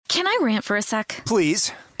Can I rant for a sec?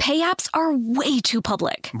 Please. Pay apps are way too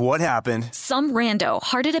public. What happened? Some rando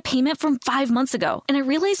hearted a payment from 5 months ago, and I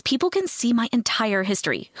realized people can see my entire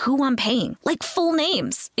history, who I'm paying, like full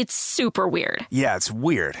names. It's super weird. Yeah, it's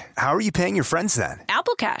weird. How are you paying your friends then?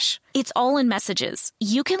 Apple Cash. It's all in messages.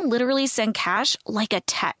 You can literally send cash like a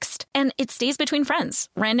text, and it stays between friends.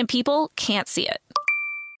 Random people can't see it.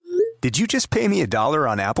 Did you just pay me $1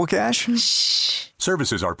 on Apple Cash? Shh.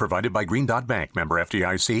 Services are provided by Green Dot Bank. Member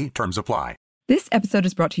FDIC. Terms apply. This episode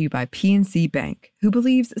is brought to you by PNC Bank, who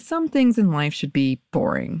believes some things in life should be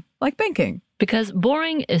boring, like banking. Because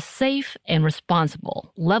boring is safe and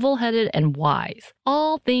responsible, level-headed and wise.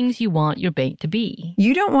 All things you want your bank to be.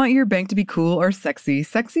 You don't want your bank to be cool or sexy.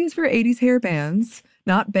 Sexy is for 80s hair bands,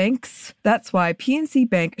 not banks. That's why PNC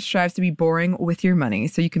Bank strives to be boring with your money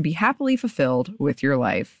so you can be happily fulfilled with your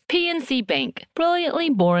life. PNC Bank,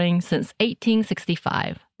 brilliantly boring since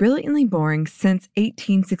 1865. Brilliantly Boring Since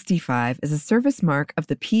 1865 is a service mark of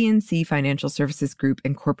the PNC Financial Services Group,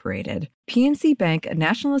 Incorporated. PNC Bank, a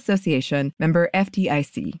National Association, member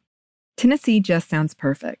FDIC. Tennessee just sounds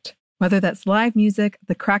perfect, whether that's live music,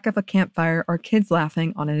 the crack of a campfire, or kids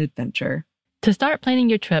laughing on an adventure. To start planning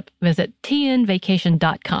your trip, visit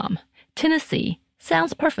tnvacation.com. Tennessee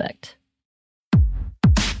sounds perfect.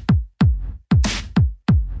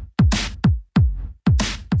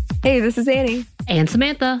 Hey, this is Annie. And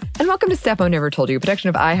Samantha. And welcome to Steph-O Never Told You, a production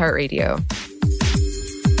of iHeartRadio.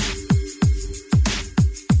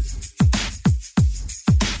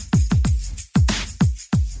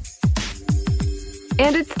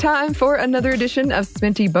 And it's time for another edition of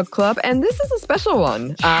Sminty Book Club. And this is a special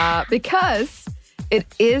one because it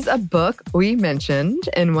is a book we mentioned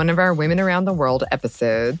in one of our Women Around the World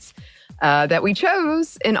episodes that we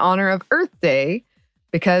chose in honor of Earth Day,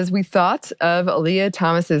 because we thought of Leah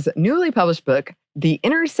Thomas's newly published book, The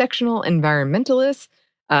Intersectional Environmentalist.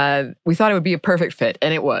 We thought it would be a perfect fit,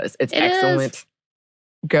 and it was. It's excellent.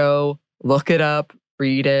 Go look it up,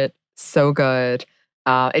 read it. So good.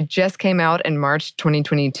 It just came out in March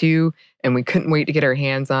 2022, and we couldn't wait to get our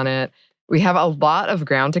hands on it. We have a lot of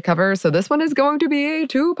ground to cover, so this one is going to be a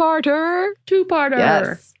two-parter.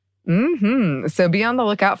 Yes. So be on the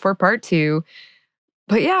lookout for part 2.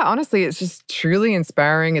 But yeah, honestly, it's just truly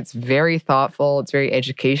inspiring. It's very thoughtful. It's very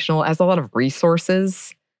educational. It has a lot of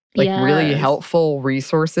resources, really helpful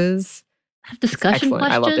resources. Have discussion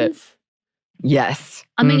questions. I loved it. Yes.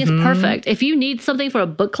 I mean, it's perfect. If you need something for a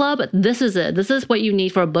book club, this is it. This is what you need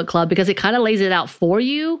for a book club, because it kind of lays it out for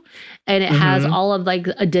you, and it has all of like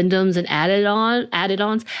addendums and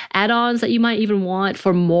add-ons that you might even want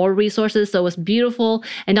for more resources. So it's beautiful.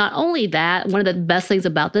 And not only that, one of the best things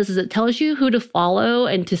about this is it tells you who to follow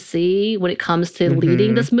and to see when it comes to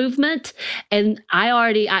leading this movement. And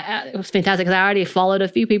it was fantastic because I already followed a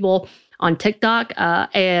few people on TikTok,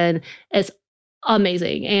 and it's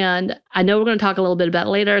amazing. And I know we're going to talk a little bit about it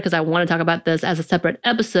later because I want to talk about this as a separate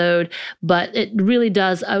episode, but it really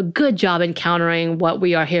does a good job in countering what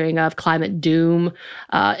we are hearing of climate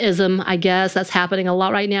doom-ism, I guess. That's happening a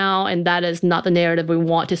lot right now, and that is not the narrative we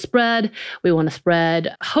want to spread. We want to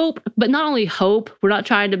spread hope, but not only hope. We're not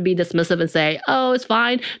trying to be dismissive and say, oh, it's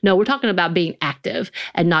fine. No, we're talking about being active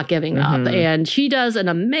and not giving up. And she does an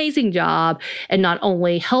amazing job in not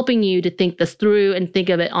only helping you to think this through and think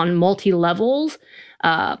of it on multi-levels,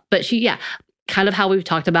 but kind of how we've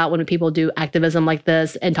talked about when people do activism like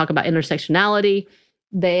this and talk about intersectionality,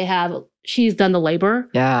 she's done the labor.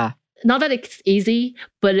 Yeah. Not that it's easy,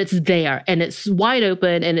 but it's there and it's wide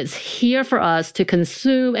open and it's here for us to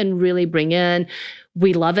consume and really bring in.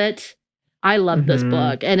 We love it. I love this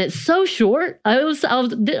book, and it's so short. I was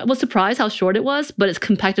surprised how short it was, but it's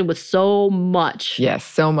compacted with so much. Yes,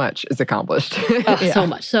 so much is accomplished. So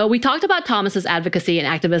much. So we talked about Thomas's advocacy and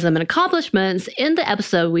activism and accomplishments in the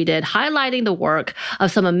episode we did, highlighting the work of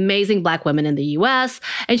some amazing Black women in the U.S.,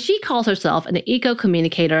 and she calls herself an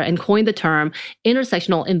eco-communicator and coined the term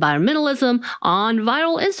intersectional environmentalism on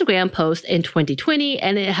viral Instagram post in 2020,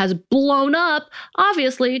 and it has blown up,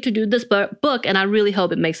 obviously, to do this book, and I really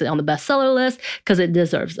hope it makes it on the bestseller list because it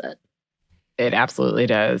deserves it. It absolutely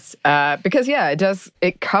does. Because,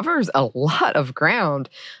 it covers a lot of ground,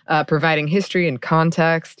 providing history and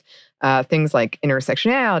context, things like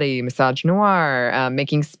intersectionality, misogynoir,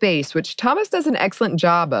 making space, which Thomas does an excellent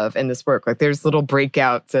job of in this work. Like, there's little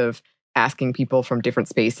breakouts of asking people from different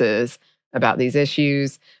spaces about these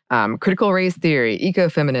issues, critical race theory,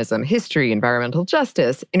 ecofeminism, history, environmental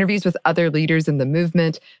justice, interviews with other leaders in the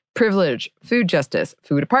movement, privilege, food justice,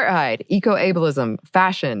 food apartheid, eco-ableism,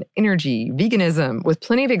 fashion, energy, veganism, with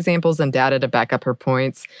plenty of examples and data to back up her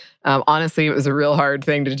points. Honestly, it was a real hard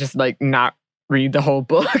thing to just not read the whole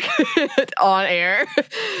book on air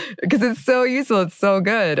because it's so useful. It's so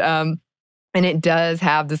good. And it does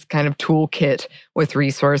have this kind of toolkit with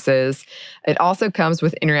resources. It also comes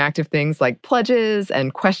with interactive things like pledges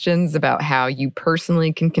and questions about how you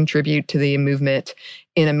personally can contribute to the movement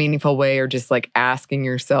in a meaningful way, or just like asking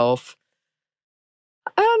yourself,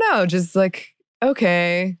 I don't know, just like,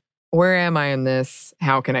 okay, where am I in this?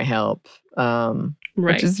 How can I help?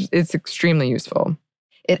 Right. It's extremely useful.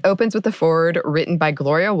 It opens with a foreword written by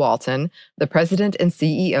Gloria Walton, the president and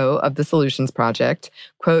CEO of the Solutions Project.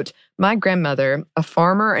 Quote, "My grandmother, a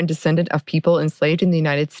farmer and descendant of people enslaved in the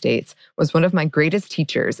United States, was one of my greatest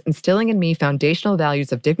teachers, instilling in me foundational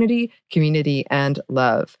values of dignity, community, and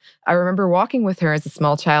love. I remember walking with her as a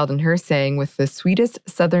small child and her saying with the sweetest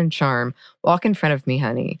Southern charm, 'Walk in front of me,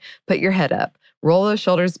 honey. Put your head up. Roll those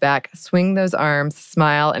shoulders back, swing those arms,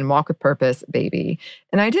 smile, and walk with purpose, baby.'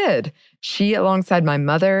 And I did. She, alongside my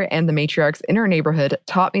mother and the matriarchs in her neighborhood,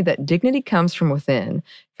 taught me that dignity comes from within,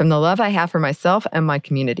 from the love I have for myself and my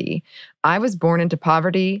community. I was born into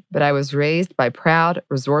poverty, but I was raised by proud,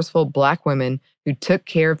 resourceful Black women who took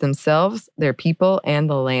care of themselves, their people, and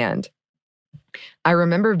the land. I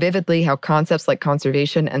remember vividly how concepts like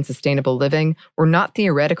conservation and sustainable living were not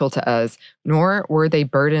theoretical to us, nor were they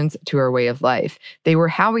burdens to our way of life. They were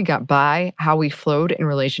how we got by, how we flowed in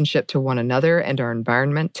relationship to one another and our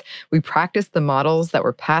environment. We practiced the models that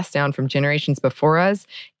were passed down from generations before us,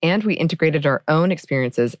 and we integrated our own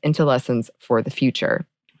experiences into lessons for the future."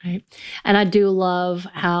 Right. And I do love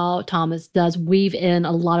how Thomas does weave in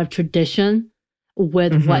a lot of tradition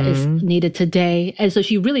with what is needed today. And so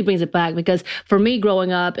she really brings it back, because for me,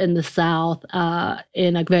 growing up in the South,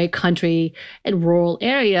 in a very country and rural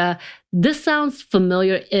area, this sounds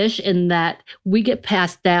familiar-ish in that we get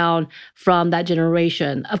passed down from that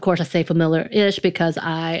generation. Of course, I say familiar-ish because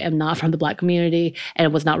I am not from the Black community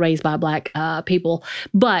and was not raised by Black people.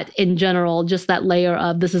 But in general, just that layer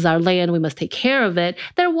of this is our land, we must take care of it.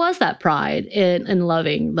 There was that pride in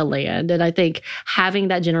loving the land. And I think having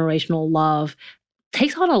that generational love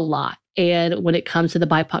takes on a lot. And when it comes to the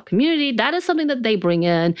BIPOC community, that is something that they bring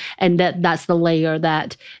in, and that's the layer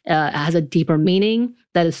that has a deeper meaning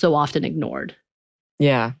that is so often ignored.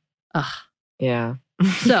 Yeah. Ugh. Yeah.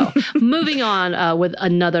 So moving on with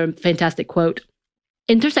another fantastic quote.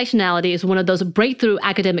 Intersectionality is one of those breakthrough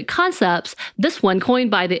academic concepts, this one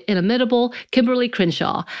coined by the inimitable Kimberly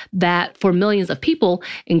Crenshaw, that for millions of people,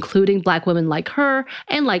 including Black women like her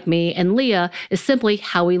and like me and Leah, is simply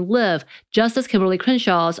how we live, just as Kimberly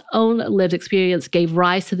Crenshaw's own lived experience gave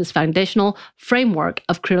rise to this foundational framework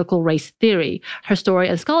of critical race theory. Her story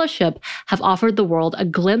and scholarship have offered the world a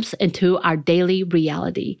glimpse into our daily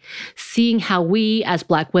reality, seeing how we as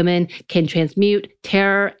Black women can transmute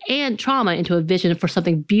terror and trauma into a vision for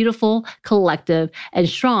something beautiful, collective, and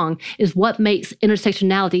strong is what makes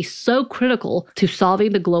intersectionality so critical to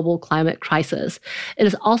solving the global climate crisis. It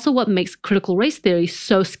is also what makes critical race theory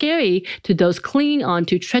so scary to those clinging on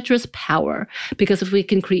to treacherous power. Because if we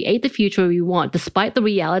can create the future we want, despite the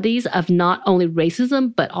realities of not only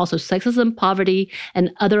racism, but also sexism, poverty,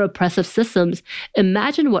 and other oppressive systems,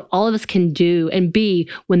 imagine what all of us can do and be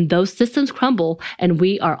when those systems crumble and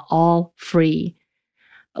we are all free.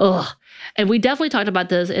 Ugh. And we definitely talked about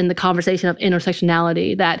this in the conversation of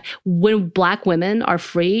intersectionality, that when Black women are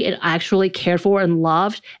free and actually cared for and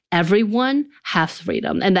loved, everyone has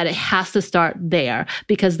freedom, and that it has to start there,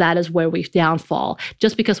 because that is where we downfall.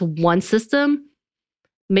 Just because one system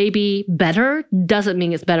may be better doesn't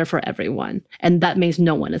mean it's better for everyone. And that means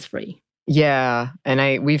no one is free. Yeah.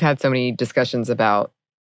 And we've had so many discussions about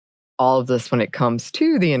all of this when it comes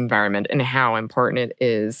to the environment and how important it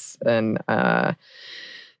is. And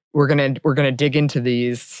we're gonna dig into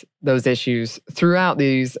those issues throughout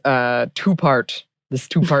these two-part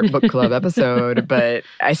book club episode. But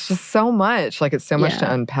it's just so much. Like, it's so much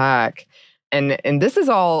to unpack. And this is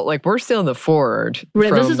all, like, we're still in the forward.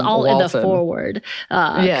 This is all Walton. in the forward,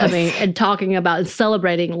 coming and talking about and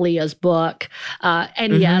celebrating Leah's book.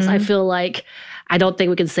 And yes, I feel like I don't think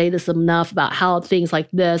we can say this enough about how things like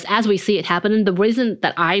this, as we see it happen, and the reason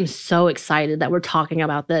that I'm so excited that we're talking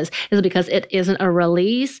about this is because it isn't a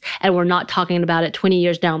release, and we're not talking about it 20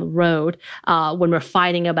 years down the road when we're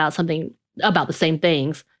fighting about something about the same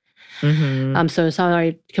things. I'm so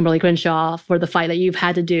sorry, Kimberly Crenshaw, for the fight that you've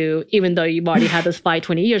had to do, even though you've already had this fight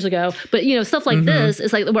 20 years ago. But, stuff like this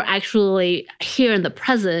is like we're actually here in the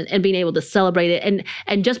present and being able to celebrate it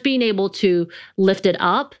and just being able to lift it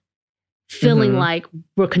up, feeling like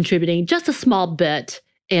we're contributing just a small bit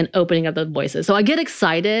and opening up the voices. So I get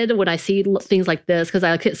excited when I see things like this, because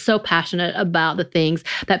I get so passionate about the things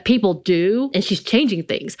that people do, and she's changing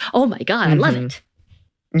things. Oh my God, I love it.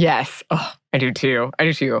 Yes. Oh, I do too.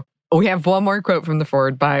 We have one more quote from the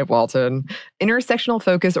forward by Walton. Intersectional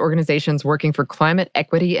focus organizations working for climate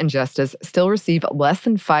equity and justice still receive less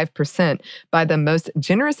than 5% by the most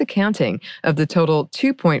generous accounting of the total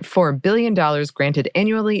 $2.4 billion granted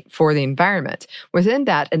annually for the environment. Within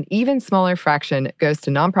that, an even smaller fraction goes to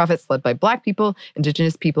nonprofits led by Black people,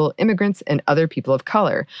 Indigenous people, immigrants, and other people of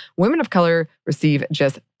color. Women of color receive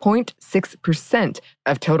just 0.6%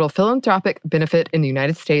 of total philanthropic benefit in the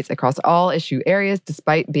United States across all issue areas,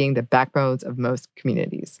 despite being the backbones of most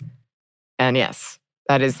communities. And yes,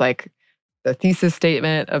 that is like the thesis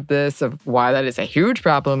statement of this, of why that is a huge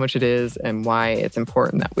problem, which it is, and why it's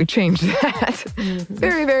important that we change that. Mm-hmm.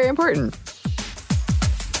 Very, very important.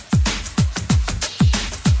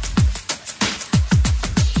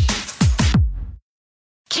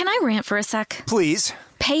 Can I rant for a sec? Please.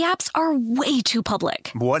 Pay apps are way too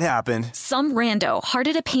public. What happened? Some rando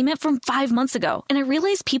hearted a payment from 5 months ago, and I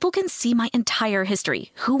realized people can see my entire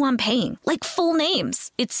history, who I'm paying, like full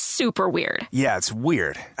names. It's super weird. Yeah, it's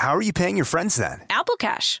weird. How are you paying your friends then? Apple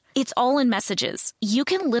Cash. It's all in messages. You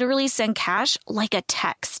can literally send cash like a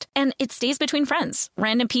text, and it stays between friends.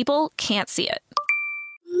 Random people can't see it.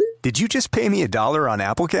 Did you just pay me $1 on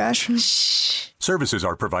Apple Cash? Shh. Services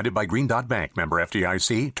are provided by Green Dot Bank, member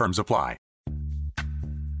FDIC. Terms apply.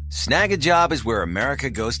 Snag a Job is where America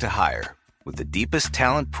goes to hire, with the deepest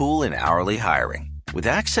talent pool in hourly hiring. With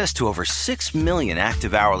access to over 6 million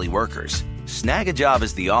active hourly workers, Snag a Job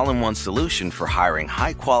is the all-in-one solution for hiring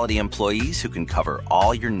high-quality employees who can cover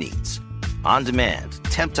all your needs. On demand,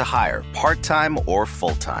 temp to hire, part-time or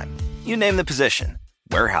full-time. You name the position.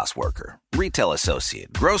 Warehouse worker, retail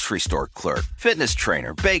associate, grocery store clerk, fitness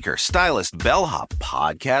trainer, baker, stylist, bellhop,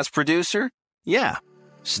 podcast producer. Yeah,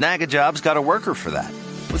 Snag a Job's got a worker for that.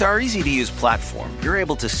 With our easy-to-use platform, you're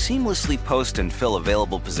able to seamlessly post and fill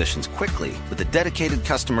available positions quickly with a dedicated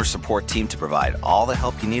customer support team to provide all the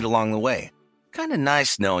help you need along the way. Kind of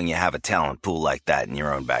nice knowing you have a talent pool like that in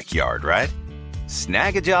your own backyard, right?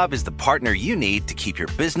 Snag a Job is the partner you need to keep your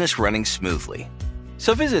business running smoothly.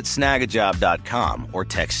 So visit snagajob.com or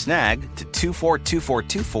text snag to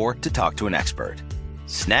 242424 to talk to an expert.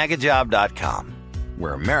 Snagajob.com,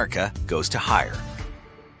 where America goes to hire.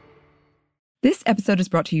 This episode is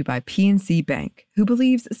brought to you by PNC Bank, who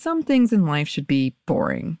believes some things in life should be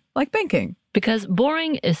boring, like banking. Because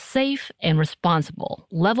boring is safe and responsible,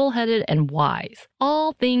 level-headed and wise.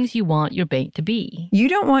 All things you want your bank to be. You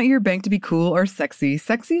don't want your bank to be cool or sexy.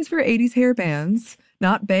 Sexy is for 80s hair bands,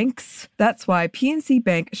 not banks. That's why PNC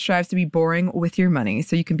Bank strives to be boring with your money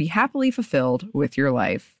so you can be happily fulfilled with your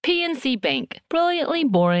life. PNC Bank, brilliantly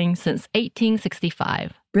boring since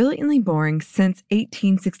 1865. Brilliantly Boring Since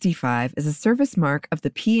 1865 is a service mark of the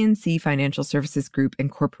PNC Financial Services Group,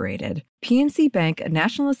 Incorporated. PNC Bank, a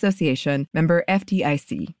National Association, member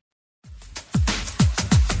FDIC.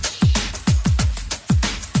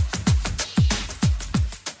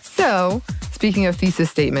 So, speaking of thesis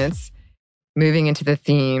statements, moving into the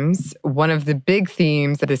themes, one of the big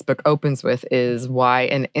themes that this book opens with is why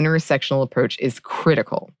an intersectional approach is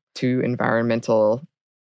critical to environmental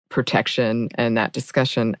protection and that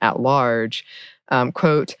discussion at large.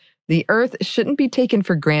 Quote, "The earth shouldn't be taken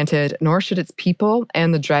for granted, nor should its people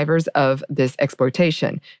and the drivers of this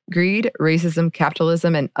exploitation. Greed, racism,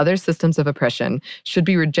 capitalism, and other systems of oppression should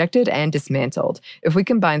be rejected and dismantled. If we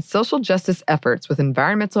combine social justice efforts with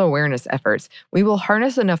environmental awareness efforts, we will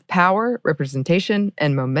harness enough power, representation,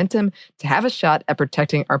 and momentum to have a shot at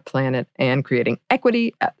protecting our planet and creating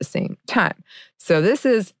equity at the same time." So this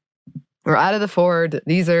is, we're out of the forward.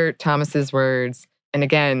 These are Thomas's words. And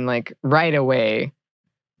again, like right away,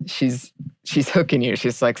 she's hooking you.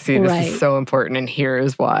 She's like, see, this is so important, and here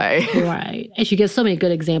is why. Right. And she gives so many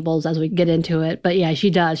good examples as we get into it. But yeah,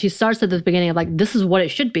 she does. She starts at the beginning of like, this is what it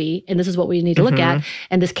should be, and this is what we need to look at,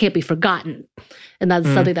 and this can't be forgotten. And that's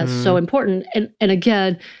something that's so important. And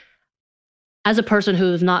again, as a person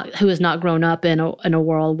who has not grown up in a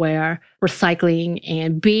world where recycling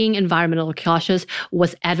and being environmentally cautious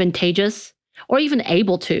was advantageous or even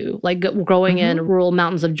able to, like growing in rural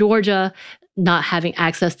mountains of Georgia, not having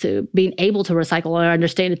access to being able to recycle or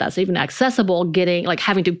understand that that's even accessible, getting like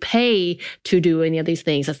having to pay to do any of these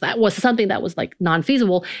things. As that was something that was like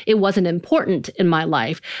non-feasible. It wasn't important in my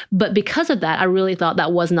life. But because of that, I really thought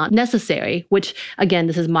that was not necessary, which again,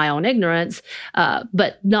 this is my own ignorance,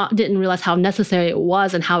 but didn't realize how necessary it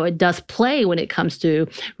was and how it does play when it comes to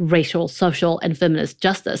racial, social, and feminist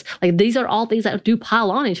justice. Like these are all things that do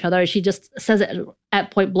pile on each other. She just says it at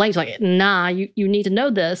point blank. She's like, nah, you need to know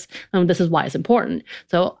this. This is why it's important.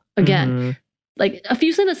 So again, like a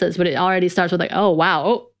few sentences, but it already starts with like, oh, wow.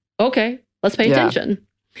 Oh, okay. Let's pay attention.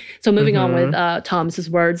 So moving on with Thomas's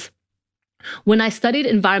words. When I studied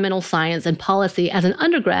environmental science and policy as an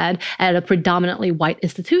undergrad at a predominantly white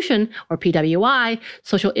institution, or PWI,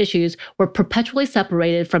 social issues were perpetually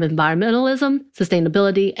separated from environmentalism,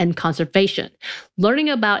 sustainability, and conservation. Learning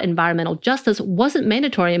about environmental justice wasn't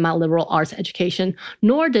mandatory in my liberal arts education,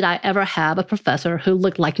 nor did I ever have a professor who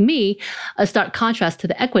looked like me, a stark contrast to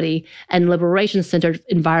the equity and liberation-centered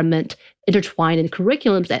environment intertwined in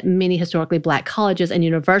curriculums at many historically Black colleges and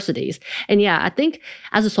universities. And yeah, I think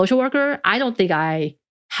as a social worker, I don't think I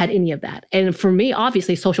had any of that. And for me,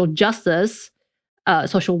 obviously, social justice,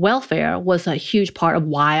 social welfare was a huge part of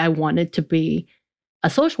why I wanted to be a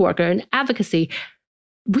social worker and advocacy.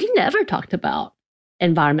 We never talked about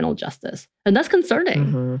environmental justice, and that's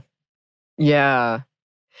concerning. Yeah.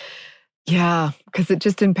 Yeah, because it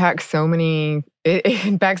just impacts so many, it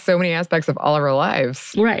impacts so many aspects of all of our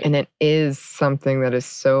lives. Right. And it is something that is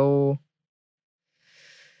so,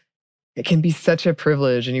 it can be such a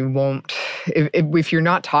privilege, and you won't, if you're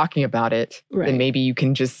not talking about it, then maybe you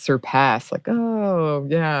can just surpass like, oh,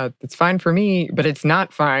 yeah, it's fine for me, but it's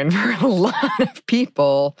not fine for a lot of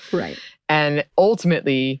people. Right. And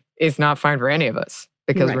ultimately, it's not fine for any of us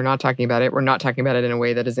because we're not talking about it. We're not talking about it in a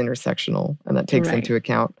way that is intersectional and that takes into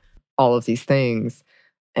account all of these things.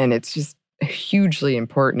 And it's just hugely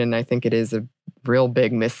important. And I think it is a real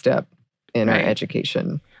big misstep in our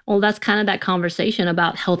education. Well, that's kind of that conversation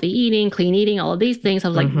about healthy eating, clean eating, all of these things. I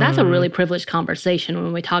was like, that's a really privileged conversation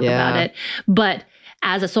when we talk about it. But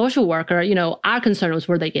as a social worker, you know, our concern was,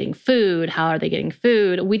 were they getting food? How are they getting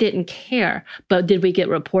food? We didn't care. But did we get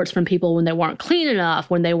reports from people when they weren't clean enough,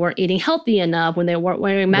 when they weren't eating healthy enough, when they weren't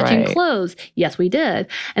wearing matching clothes? Yes, we did.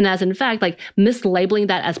 And as in fact, like mislabeling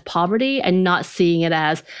that as poverty and not seeing it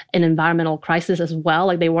as an environmental crisis as well,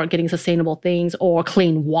 like they weren't getting sustainable things or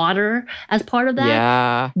clean water as part of that.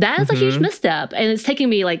 Yeah. That is a huge misstep. And it's taking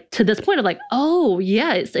me like to this point of like, oh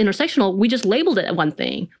yeah, it's intersectional. We just labeled it one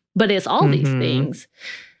thing. But it's all these things.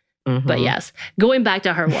 But yes, going back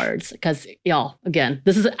to her words, because y'all, again,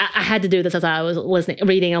 this is, I had to do this as I was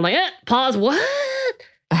reading. I'm like, pause, what?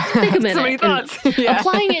 Take a minute. So many thoughts.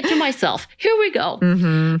 Applying it to myself. Here we go.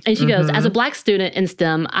 And she goes, as a Black student in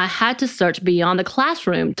STEM, I had to search beyond the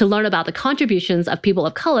classroom to learn about the contributions of people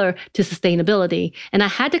of color to sustainability. And I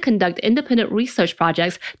had to conduct independent research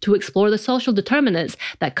projects to explore the social determinants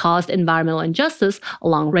that caused environmental injustice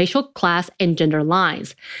along racial, class, and gender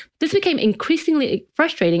lines. This became increasingly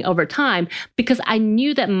frustrating over time because I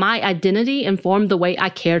knew that my identity informed the way I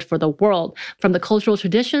cared for the world, from the cultural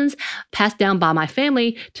traditions passed down by my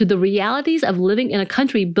family to the realities of living in a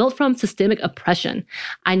country built from systemic oppression.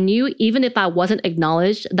 I knew even if I wasn't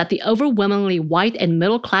acknowledged that the overwhelmingly white and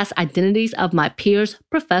middle-class identities of my peers,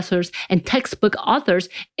 professors, and textbook authors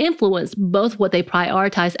influenced both what they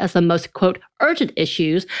prioritized as the most, quote, urgent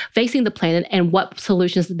issues facing the planet and what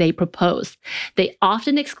solutions they proposed. They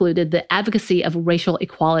often excluded the advocacy of racial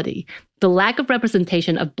equality. The lack of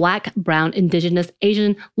representation of Black, Brown, Indigenous,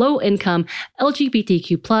 Asian, low-income,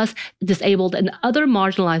 LGBTQ+, disabled, and other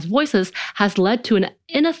marginalized voices has led to an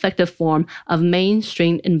ineffective form of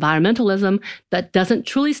mainstream environmentalism that doesn't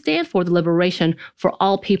truly stand for the liberation for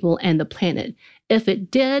all people and the planet. If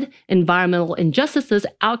it did, environmental injustices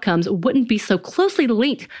outcomes wouldn't be so closely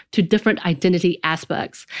linked to different identity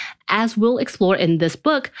aspects. As we'll explore in this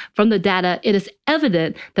book, from the data, it is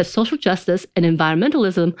evident that social justice and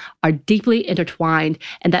environmentalism are deeply intertwined,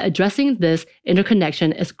 and that addressing this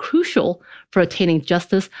interconnection is crucial for attaining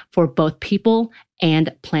justice for both people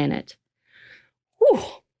and planet. Whew.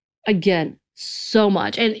 Again, so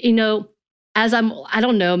much. And, you know, as I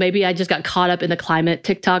don't know, maybe I just got caught up in the climate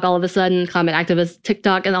TikTok all of a sudden, climate activist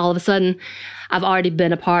TikTok, and all of a sudden I've already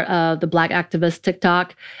been a part of the Black activist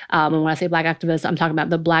TikTok. And when I say Black activists, I'm talking about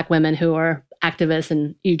the Black women who are activists,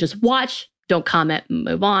 and you just watch, don't comment,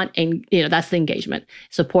 move on. And, you know, that's the engagement.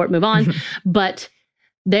 Support, move on. But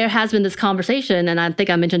there has been this conversation, and I think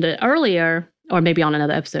I mentioned it earlier, or maybe on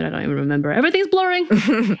another episode, I don't even remember. Everything's blurring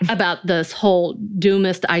about this whole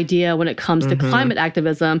doomist idea when it comes to climate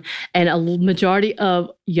activism. And a majority of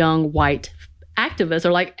young white activists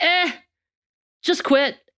are like, just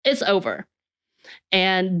quit. It's over.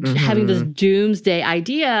 And having this doomsday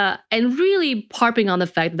idea and really harping on the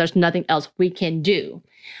fact that there's nothing else we can do.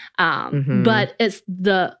 But it's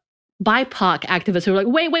the BIPOC activists who are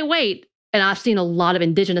like, wait. And I've seen a lot of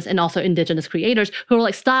Indigenous and also Indigenous creators who are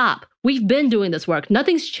like, stop, we've been doing this work.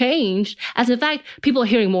 Nothing's changed. As in fact, people are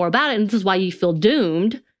hearing more about it. And this is why you feel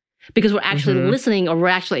doomed, because we're actually listening, or we're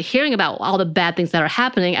actually hearing about all the bad things that are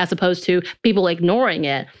happening as opposed to people ignoring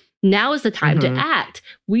it. Now is the time to act.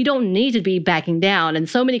 We don't need to be backing down. And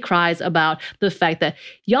so many cries about the fact that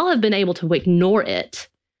y'all have been able to ignore it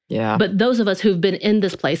Yeah. But those of us who've been in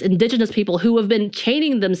this place, indigenous people who have been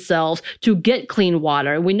chaining themselves to get clean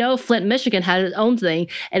water. We know Flint, Michigan had its own thing,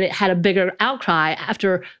 and it had a bigger outcry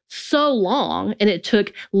after so long. And it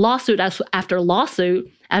took lawsuit after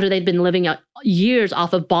lawsuit after they'd been living years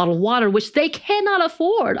off of bottled water, which they cannot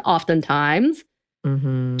afford oftentimes,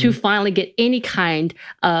 to finally get any kind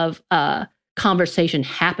of conversation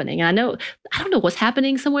happening. And I don't know what's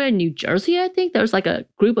happening somewhere in New Jersey. I think there's like a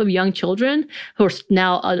group of young children who are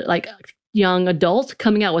now like young adults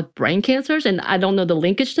coming out with brain cancers. And I don't know the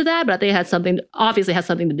linkage to that, but I think it obviously has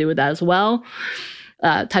something to do with that as well.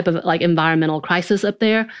 Type of like environmental crisis up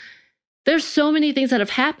there. There's so many things that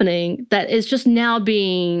are happening that is just now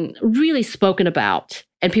being really spoken about.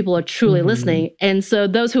 And people are truly listening. And so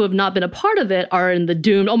those who have not been a part of it are in the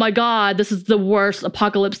doomed, oh my God, this is the worst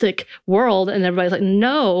apocalyptic world. And everybody's like,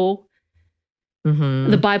 no.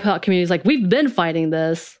 The BIPOC community is like, we've been fighting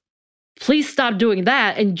this. Please stop doing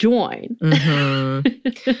that and join.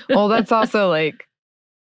 Well, that's also like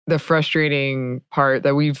the frustrating part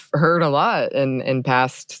that we've heard a lot in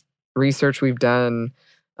past research we've done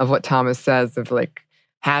of what Thomas says of like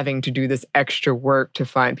having to do this extra work to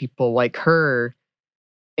find people like her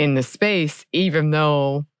in the space, even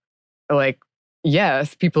though, like,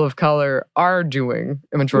 yes, people of color are doing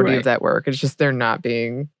a majority of that work. It's just they're not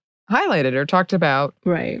being highlighted or talked about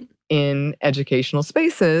in educational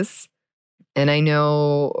spaces. And I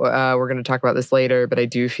know we're going to talk about this later, but I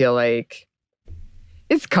do feel like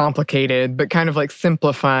it's complicated, but kind of like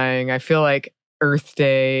simplifying. I feel like Earth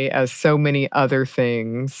Day, as so many other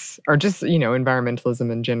things, or just, environmentalism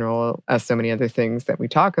in general, as so many other things that we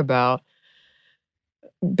talk about,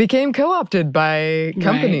 became co-opted by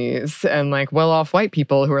companies and like well-off white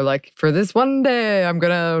people who are like, for this one day, I'm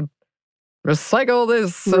going to recycle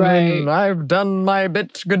this and I've done my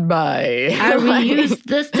bit, goodbye. I reused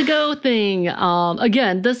this to go thing.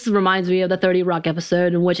 Again, this reminds me of the 30 Rock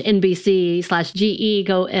episode in which NBC/GE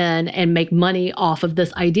go in and make money off of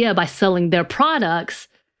this idea by selling their products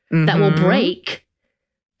that will break.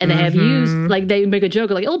 And they have used, like, they make a joke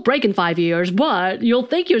like, it'll break in 5 years, but you'll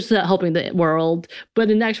think you're helping the world. But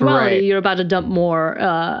in actuality, you're about to dump more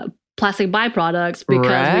plastic byproducts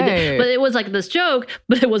because we did. But it was like this joke,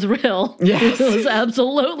 but it was real. Yes. It was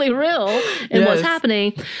absolutely real in what's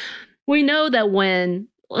happening. We know that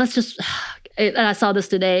and I saw this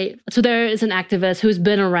today. So there is an activist who's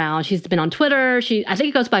been around. She's been on Twitter. I think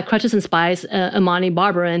it goes by Crutches and Spice, Imani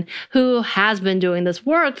Barbarin, who has been doing this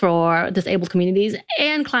work for disabled communities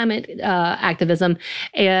and climate activism.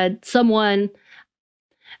 And someone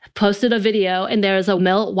posted a video, and there's a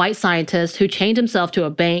male white scientist who chained himself to a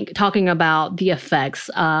bank talking about the effects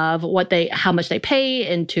of how much they pay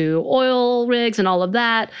into oil rigs and all of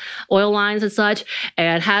that, oil lines and such,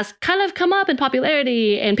 and has kind of come up in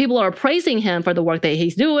popularity, and people are praising him for the work that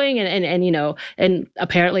he's doing, and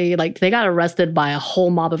apparently like they got arrested by a whole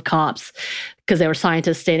mob of cops because they were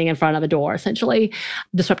scientists standing in front of a door, essentially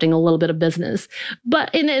disrupting a little bit of business. But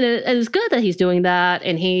it's good that he's doing that,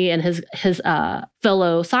 and he and his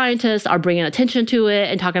fellow scientists are bringing attention to it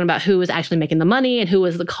and talking about who is actually making the money and who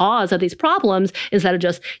is the cause of these problems, instead of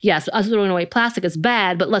just, yes, us throwing away plastic is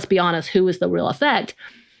bad, but let's be honest, who is the real effect?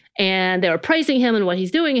 And they were praising him and what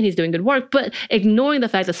he's doing, and he's doing good work, but ignoring the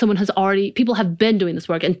fact that people have been doing this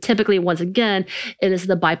work. And typically, once again, it is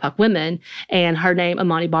the BIPOC women, and her name,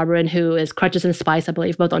 Imani Barbarin, who is Crutches and Spice, I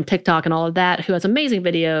believe, both on TikTok and all of that, who has amazing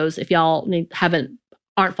videos. If y'all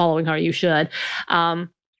aren't following her, you should.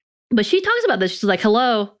 But she talks about this. She's like,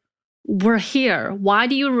 hello, we're here. Why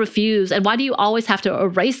do you refuse? And why do you always have to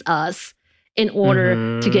erase us in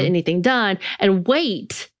order to get anything done and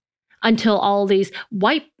wait until all these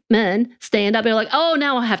white men stand up and are like, oh,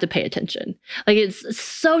 now I have to pay attention. Like, it's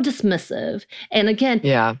so dismissive. And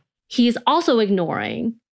again, he's also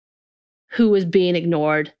ignoring who is being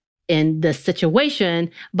ignored in this situation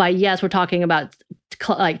by, yes, we're talking about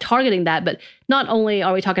like targeting that, but not only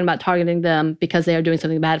are we talking about targeting them because they are doing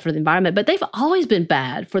something bad for the environment, but they've always been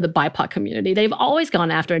bad for the BIPOC community. They've always gone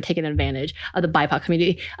after and taken advantage of the BIPOC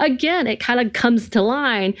community. Again, it kind of comes to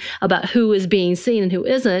line about who is being seen and who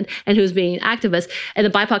isn't, and who's being activists. And the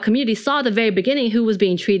BIPOC community saw at the very beginning who was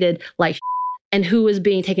being treated like and who was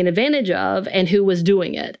being taken advantage of and who was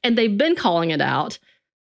doing it. And they've been calling it out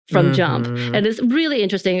from jump. And it's really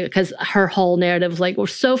interesting because her whole narrative is like, we're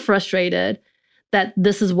so frustrated that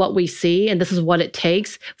this is what we see and this is what it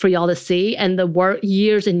takes for y'all to see. And the work,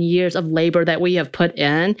 years and years of labor that we have put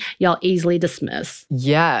in, y'all easily dismiss.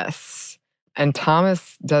 Yes. And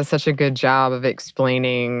Thomas does such a good job of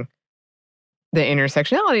explaining the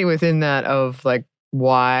intersectionality within that of like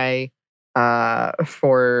why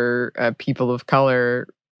for people of color,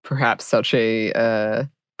 perhaps such a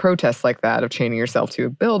protests like that of chaining yourself to a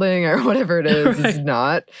building or whatever it is is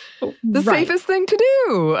not the safest thing to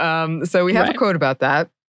do. So we have a quote about that.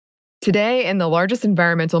 Today, in the largest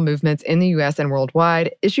environmental movements in the U.S. and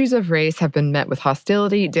worldwide, issues of race have been met with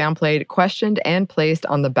hostility, downplayed, questioned, and placed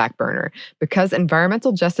on the back burner because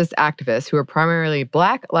environmental justice activists who are primarily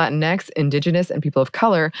Black, Latinx, Indigenous, and people of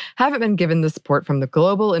color haven't been given the support from the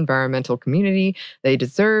global environmental community they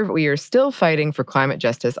deserve. We are still fighting for climate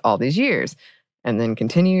justice all these years. And then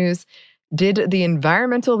continues, did the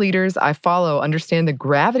environmental leaders I follow understand the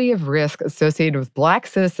gravity of risk associated with Black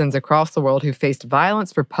citizens across the world who faced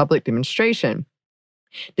violence for public demonstration?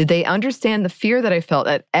 Did they understand the fear that I felt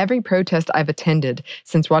at every protest I've attended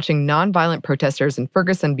since watching nonviolent protesters in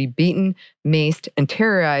Ferguson be beaten, maced, and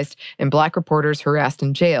terrorized, and Black reporters harassed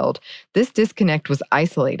and jailed? This disconnect was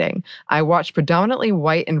isolating. I watched predominantly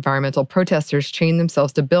white environmental protesters chain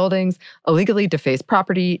themselves to buildings, illegally deface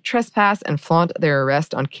property, trespass, and flaunt their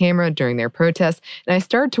arrest on camera during their protests, and I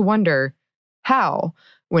started to wonder, how?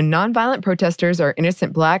 When nonviolent protesters or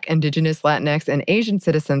innocent Black, Indigenous, Latinx, and Asian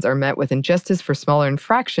citizens are met with injustice for smaller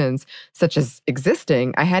infractions, such as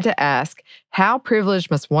existing, I had to ask, how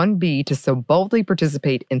privileged must one be to so boldly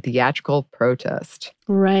participate in theatrical protest?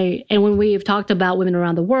 Right. And when we've talked about women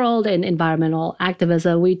around the world and environmental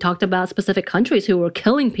activism, we talked about specific countries who were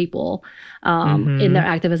killing people in their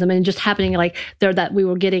activism, and just happening like there that we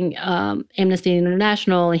were getting Amnesty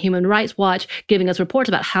International and Human Rights Watch giving us reports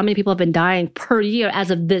about how many people have been dying per year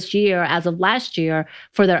as of this year, as of last year,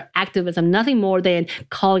 for their activism. Nothing more than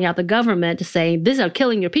calling out the government to say, these are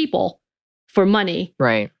killing your people for money.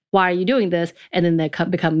 Right. Why are you doing this? And then they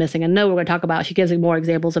become missing. I know we're going to talk about, she gives me more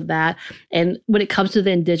examples of that. And when it comes to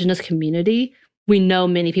the Indigenous community, we know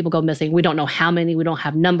many people go missing. We don't know how many, we don't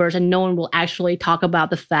have numbers, and no one will actually talk about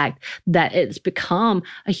the fact that it's become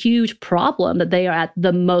a huge problem, that they are at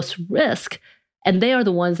the most risk. And they are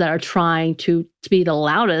the ones that are trying to be the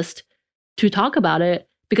loudest to talk about it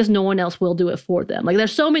because no one else will do it for them. Like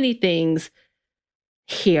there's so many things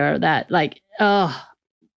here that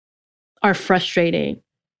are frustrating.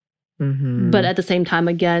 But at the same time,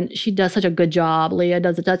 again, she does such a good job. Leah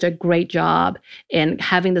does such a great job in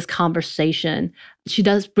having this conversation. She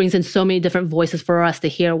brings in so many different voices for us to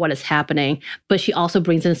hear what is happening, but she also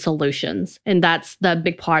brings in solutions. And that's the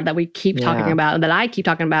big part that we keep talking about, and that I keep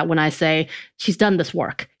talking about when I say, she's done this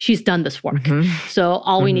work. She's done this work. So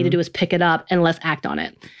all we need to do is pick it up and let's act on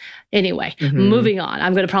it. Anyway, moving on.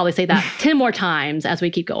 I'm going to probably say that 10 more times as we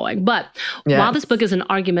keep going. But while this book is an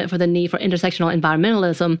argument for the need for intersectional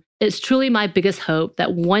environmentalism, it's truly my biggest hope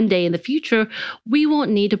that one day in the future, we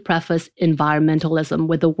won't need to preface environmentalism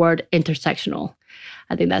with the word intersectional.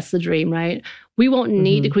 I think that's the dream, right? We won't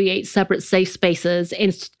need to create separate safe spaces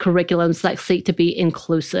and curriculums that seek to be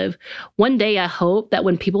inclusive. One day, I hope that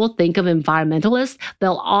when people think of environmentalists,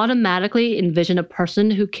 they'll automatically envision a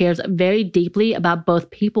person who cares very deeply about both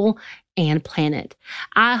people and planet.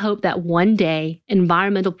 I hope that one day,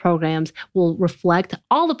 environmental programs will reflect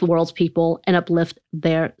all of the world's people and uplift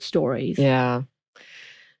their stories. Yeah.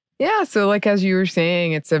 So like, as you were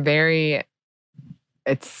saying, it's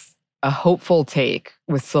a hopeful take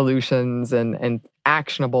with solutions and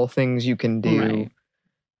actionable things you can do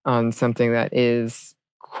on something that is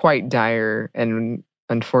quite dire and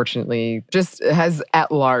unfortunately just has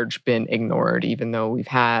at large been ignored, even though we've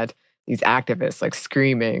had these activists like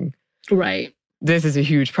screaming, this is a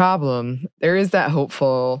huge problem. There is that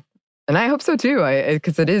hopeful, and I hope so too,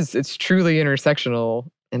 because it's truly intersectional.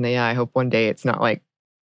 And I hope one day it's not like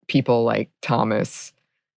people like Thomas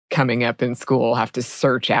coming up in school have to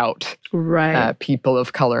search out people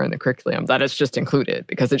of color in the curriculum. That is just included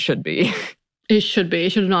because it should be. It should be.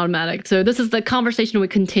 It should be automatic. So this is the conversation we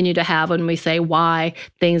continue to have when we say why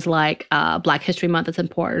things like Black History Month is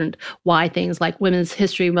important, why things like Women's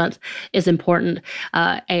History Month is important,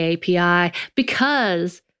 AAPI,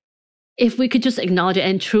 because if we could just acknowledge it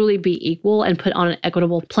and truly be equal and put on an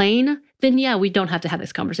equitable plane, then we don't have to have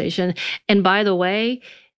this conversation. And by the way,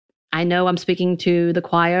 I know I'm speaking to the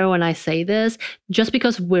choir when I say this. Just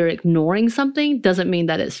because we're ignoring something doesn't mean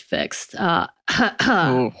that it's fixed.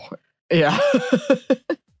 Ooh, yeah.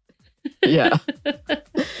 Yeah.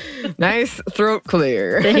 Nice throat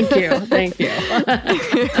clear. Thank you. Thank you.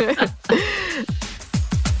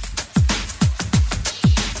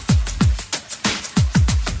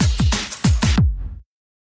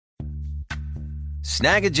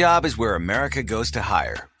 Snag a Job is where America goes to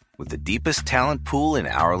hire, with the deepest talent pool in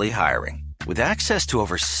hourly hiring. With access to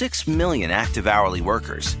over 6 million active hourly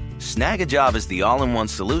workers, Snag a Job is the all-in-one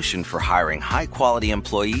solution for hiring high-quality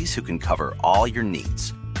employees who can cover all your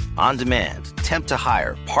needs. On demand, temp to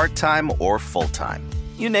hire, part-time or full-time.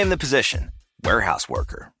 You name the position, Warehouse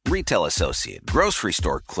worker, retail associate, grocery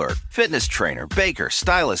store clerk, fitness trainer, baker,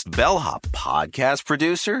 stylist, bellhop, podcast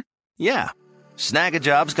producer? Yeah, Snag a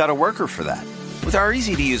Job's got a worker for that. With our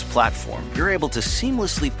easy-to-use platform, you're able to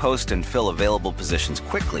seamlessly post and fill available positions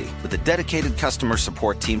quickly with a dedicated customer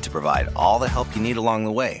support team to provide all the help you need along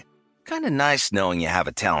the way. Kind of nice knowing you have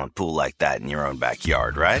a talent pool like that in your own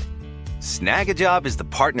backyard, right? Snag a Job is the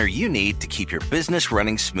partner you need to keep your business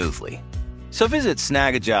running smoothly. So visit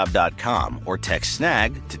snagajob.com or text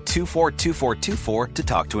snag to 242424 to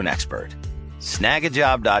talk to an expert.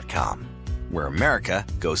 Snagajob.com, where America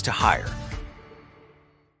goes to hire.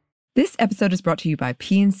 This episode is brought to you by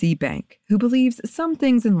PNC Bank, who believes some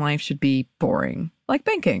things in life should be boring, like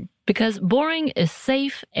banking. Because boring is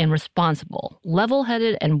safe and responsible,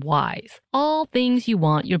 level-headed and wise. All things you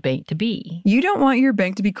want your bank to be. You don't want your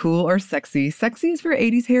bank to be cool or sexy. Sexy is for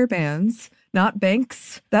 80s hair bands, not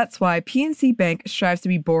banks. That's why PNC Bank strives to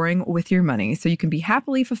be boring with your money so you can be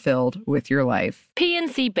happily fulfilled with your life.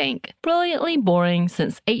 PNC Bank, brilliantly boring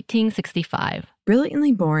since 1865.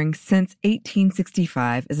 Brilliantly Boring Since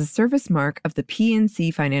 1865 is a service mark of the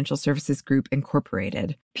PNC Financial Services Group,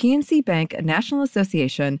 Incorporated. PNC Bank, a National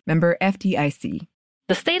Association, member FDIC.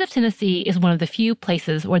 The state of Tennessee is one of the few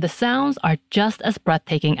places where the sounds are just as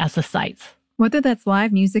breathtaking as the sights. Whether that's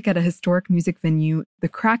live music at a historic music venue, the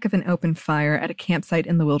crack of an open fire at a campsite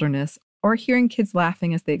in the wilderness, or hearing kids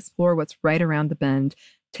laughing as they explore what's right around the bend,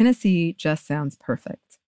 Tennessee just sounds perfect.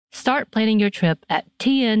 Start planning your trip at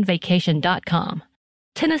tnvacation.com.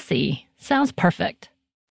 Tennessee sounds perfect.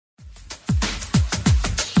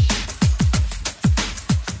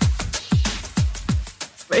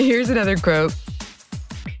 Here's another quote.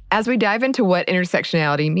 As we dive into what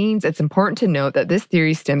intersectionality means, it's important to note that this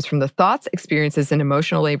theory stems from the thoughts, experiences, and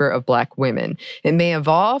emotional labor of Black women. It may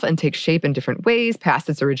evolve and take shape in different ways past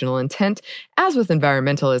its original intent, as with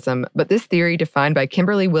environmentalism, but this theory, defined by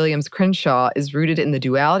Kimberly Williams Crenshaw, is rooted in the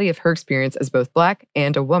duality of her experience as both Black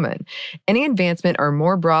and a woman. Any advancement or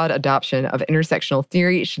more broad adoption of intersectional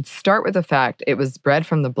theory should start with the fact it was bred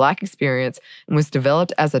from the Black experience and was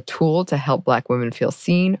developed as a tool to help Black women feel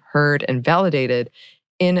seen, heard, and validated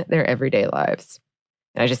in their everyday lives.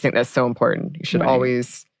 And I just think that's so important. You should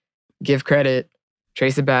always give credit,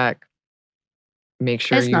 trace it back, make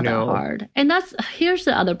sure it's you not know. that hard. And here's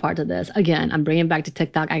the other part of this. Again, I'm bringing back to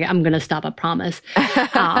TikTok. I'm going to stop, I promise.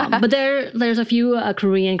 But there's a few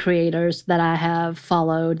Korean creators that I have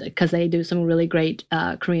followed because they do some really great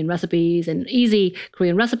Korean recipes and easy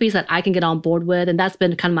Korean recipes that I can get on board with. And that's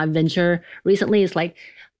been kind of my venture recently. It's like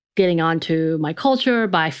getting onto my culture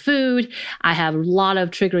by food. I have a lot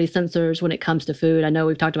of triggery sensors when it comes to food. I know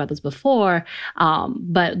we've talked about this before,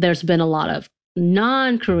 but there's been a lot of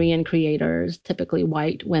non-Korean creators, typically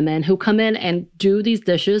white women, who come in and do these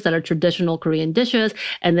dishes that are traditional Korean dishes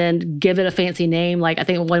and then give it a fancy name. Like I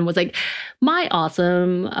think one was like, my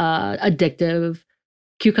awesome, addictive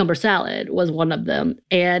cucumber salad was one of them.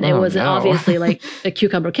 And it was obviously like a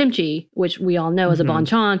cucumber kimchi, which we all know is a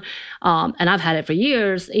banchan. And I've had it for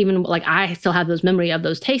years. Even like I still have those memory of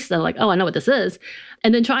those tastes that are like, oh, I know what this is.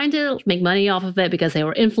 And then trying to make money off of it because they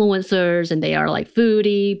were influencers and they are like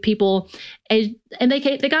foodie people. And they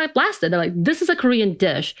got blasted. They're like, this is a Korean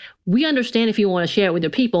dish. We understand if you want to share it with your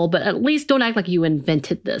people, but at least don't act like you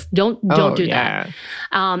invented this. Don't do that.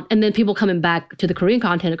 And then people coming back to the Korean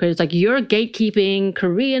content creators like, you're gatekeeping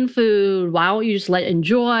Korean food. Why don't you just let it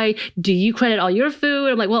enjoy? Do you credit all your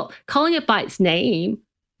food? I'm like, well, calling it by its name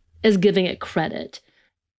is giving it credit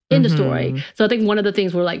in the story. So I think one of the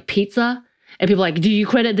things were like pizza. And people are like, do you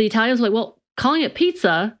credit the Italians? Like, well, calling it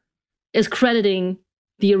pizza is crediting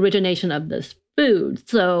the origination of this food.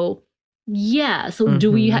 So, yeah. So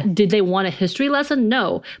did they want a history lesson?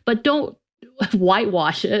 No. But don't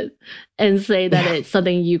whitewash it and say that it's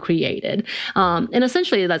something you created. And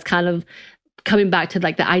essentially, that's kind of coming back to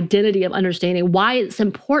like the identity of understanding why it's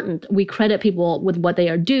important we credit people with what they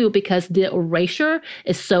are due, because the erasure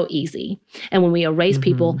is so easy. And when we erase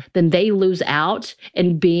people, then they lose out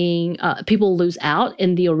in being, people lose out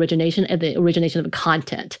in the origination of the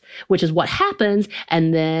content, which is what happens.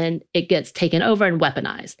 And then it gets taken over and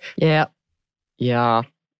weaponized. Yeah. Yeah.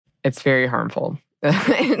 It's very harmful.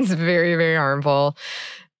 It's very, very harmful.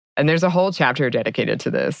 And there's a whole chapter dedicated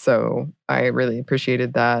to this, so I really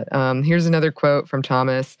appreciated that. Here's another quote from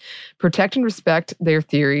Thomas. Protect and respect their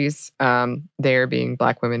theories, there being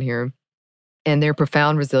Black women here, and their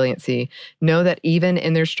profound resiliency. Know that even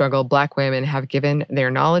in their struggle, Black women have given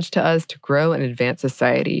their knowledge to us to grow and advance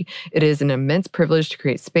society. It is an immense privilege to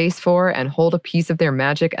create space for and hold a piece of their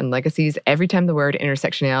magic and legacies every time the word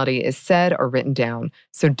intersectionality is said or written down.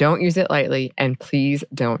 So don't use it lightly, and please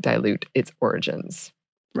don't dilute its origins.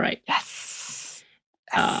 Right. Yes.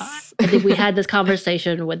 I think we had this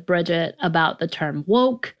conversation with Bridget about the term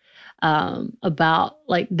woke, about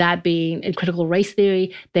like that being in critical race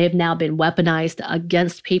theory. They have now been weaponized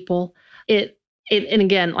against people. And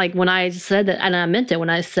again, like when I said that, and I meant it when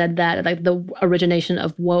I said that, like the origination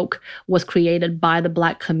of woke was created by the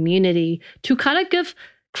Black community to kind of give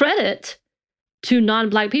credit to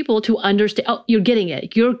non-Black people to understand, oh, you're getting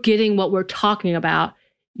it. You're getting what we're talking about.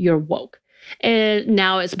 You're woke. And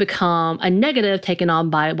now it's become a negative taken on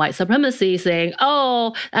by white supremacy saying,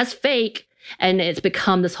 oh, that's fake. And it's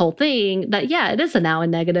become this whole thing that, yeah, it is now a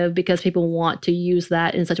negative because people want to use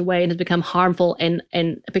that in such a way and it's become harmful and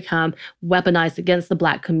become weaponized against the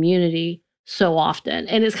Black community so often.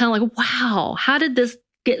 And it's kind of like, wow, how did this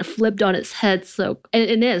get flipped on its head? And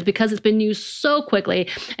it is because it's been used so quickly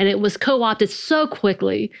and it was co-opted so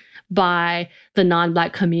quickly by the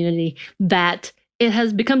non-Black community that it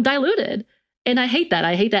has become diluted. And I hate that.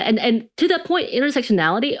 And to that point,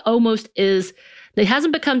 intersectionality almost is, it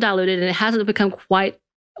hasn't become diluted and it hasn't become quite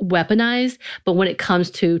weaponized. But when it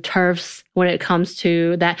comes to TERFs, when it comes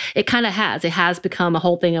to that, it kind of has. It has become a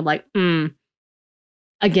whole thing of like,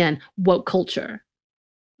 again, woke culture.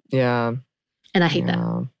 Yeah. And I hate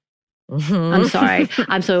that. I'm sorry.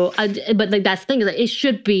 But like that's the thing is that it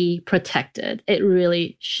should be protected. It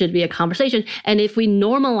really should be a conversation. And if we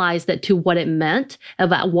normalize that to what it meant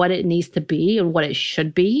about what it needs to be and what it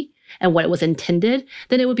should be and what it was intended,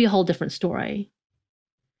 then it would be a whole different story.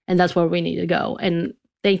 And that's where we need to go. And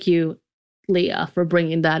thank you, Leah, for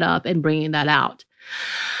bringing that up and bringing that out.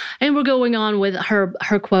 And we're going on with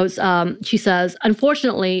her quotes. She says,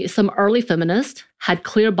 unfortunately, some early feminists had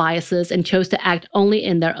clear biases and chose to act only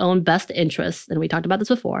in their own best interests, and we talked about this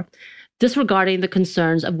before, disregarding the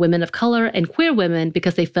concerns of women of color and queer women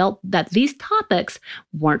because they felt that these topics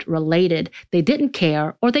weren't related. They didn't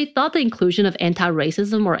care, or they thought the inclusion of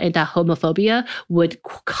anti-racism or anti-homophobia would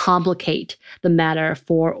complicate the matter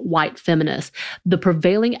for white feminists. The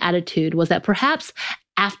prevailing attitude was that perhaps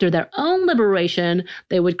after their own liberation,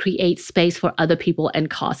 they would create space for other people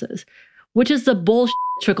and causes, which is the bullshit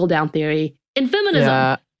trickle-down theory in feminism.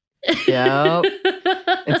 Yeah. Yep.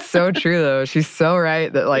 It's so true, though. She's so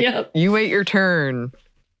right that, like, you wait your turn.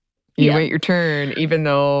 You wait your turn, even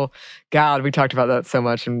though, God, we talked about that so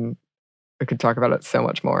much and we could talk about it so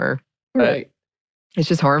much more. Right. It's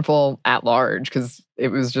just harmful at large because it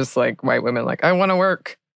was just like white women like, I want to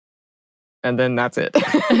work. And then that's it.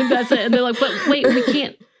 That's it. And they're like, but wait, we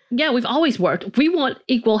can't. Yeah, we've always worked. We want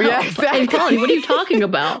equal health and equality. What are you talking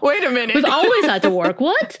about? Wait a minute. We've always had to work.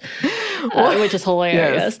 What? Which is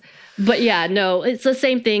hilarious. Yes. But yeah, no, it's the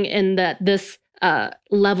same thing in that this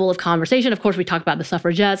level of conversation. Of course, we talk about the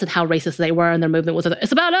suffragettes and how racist they were and their movement was.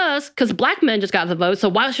 It's about us because Black men just got the vote. So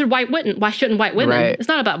why shouldn't white women? Right. It's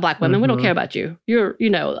not about Black women. We don't care about you. You're,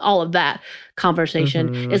 all of that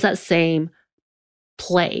conversation is that same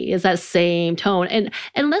play, is that same tone. And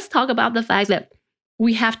let's talk about the fact that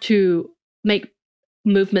we have to make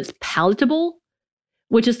movements palatable,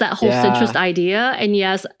 which is that whole centrist idea. And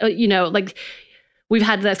yes, like we've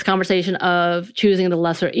had this conversation of choosing the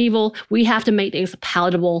lesser evil. We have to make things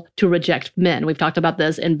palatable to reject men. We've talked about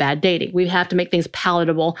this in Bad Dating. We have to make things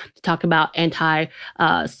palatable to talk about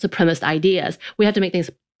anti-supremacist ideas. We have to make things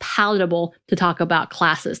palatable to talk about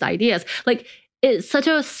classist ideas. Like, it's such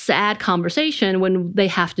a sad conversation when they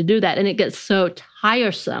have to do that. And it gets so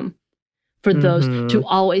tiresome for those to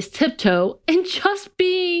always tiptoe and just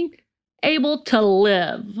being able to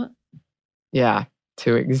live. Yeah,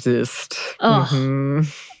 to exist.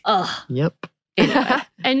 Yep. Anyway,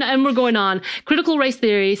 and we're going on. Critical race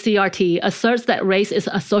theory, CRT, asserts that race is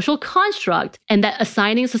a social construct and that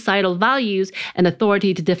assigning societal values and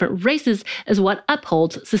authority to different races is what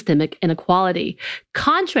upholds systemic inequality.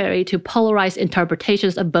 Contrary to polarized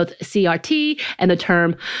interpretations of both CRT and the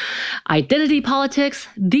term identity politics,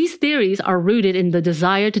 these theories are rooted in the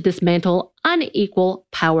desire to dismantle unequal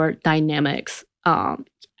power dynamics. Oh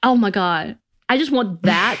my God. I just want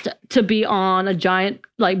that to be on a giant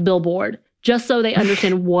billboard, just so they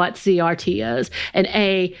understand what CRT is. And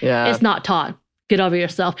it's not taught. Get over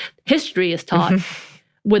yourself. History is taught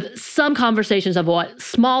with some conversations of what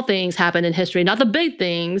small things happen in history, not the big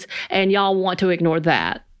things, and y'all want to ignore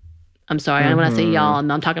that. I'm sorry, and when I say y'all,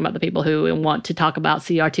 I'm talking about the people who want to talk about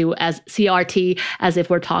CRT as if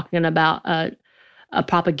we're talking about a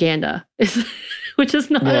propaganda, which is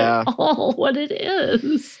not at all what it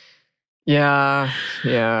is. Yeah.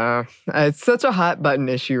 It's such a hot button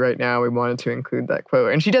issue right now. We wanted to include that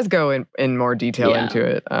quote. And she does go in more detail into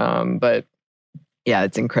it. But yeah,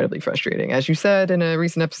 it's incredibly frustrating. As you said in a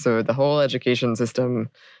recent episode, the whole education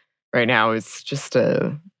system right now is just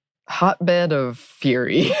a hotbed of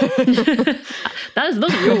fury. Those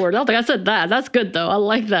are your words. I don't think I said that. That's good, though. I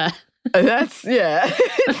like that. That's, yeah.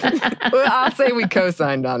 Well, I'll say we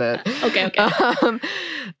co-signed on it. Okay.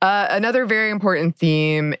 Another very important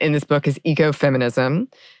theme in this book is ecofeminism.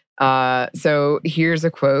 So here's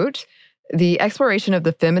a quote. The exploration of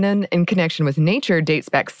the feminine in connection with nature dates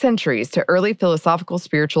back centuries to early philosophical,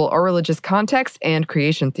 spiritual, or religious contexts and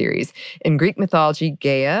creation theories. In Greek mythology,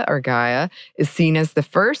 Gaia is seen as the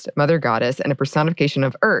first mother goddess and a personification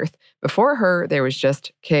of Earth. Before her, there was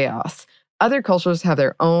just chaos. Other cultures have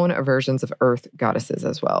their own versions of Earth goddesses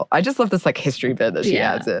as well. I just love this history bit that she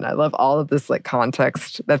adds in. I love all of this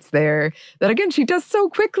context that's there. That again, she does so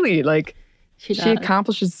quickly. She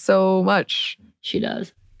accomplishes so much. She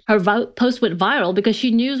does. Her post went viral because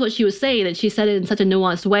she knew what she was saying, and she said it in such a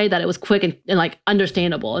nuanced way that it was quick and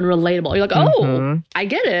understandable and relatable. You're like, oh, I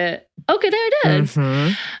get it. Okay, there it is.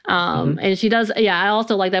 And she does. Yeah, I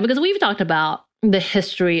also like that because we've talked about the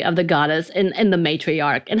history of the goddess and the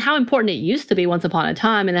matriarch and how important it used to be once upon a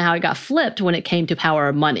time and how it got flipped when it came to power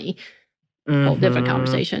or money. Whole different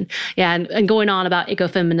conversation. Yeah, and going on about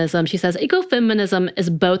ecofeminism, she says, ecofeminism is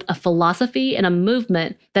both a philosophy and a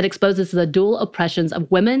movement that exposes the dual oppressions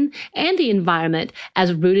of women and the environment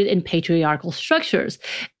as rooted in patriarchal structures.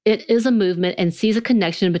 It is a movement and sees a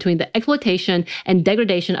connection between the exploitation and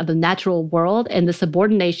degradation of the natural world and the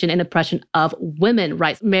subordination and oppression of women,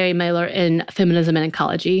 writes Mary Mailer in Feminism and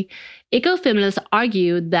Ecology. Ecofeminists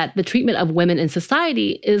argue that the treatment of women in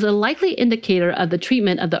society is a likely indicator of the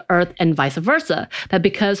treatment of the earth and vice versa, that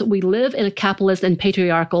because we live in a capitalist and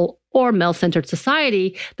patriarchal or male-centered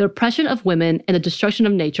society, the oppression of women and the destruction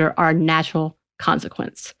of nature are a natural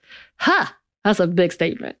consequence. That's a big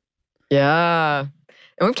statement. Yeah.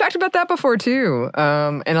 And we've talked about that before too,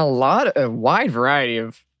 and a wide variety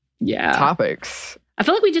of topics. I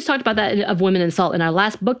feel like we just talked about that of Women in Salt in our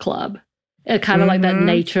last book club. Kind of like that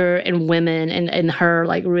nature and women and her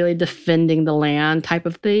really defending the land type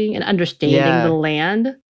of thing and understanding the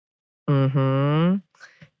land.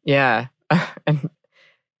 Yeah. And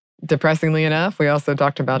depressingly enough, we also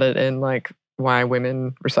talked about it in why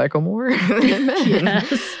women recycle more than men.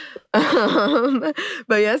 Yes.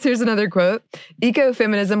 But yes, here's another quote.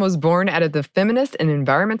 Ecofeminism was born out of the feminist and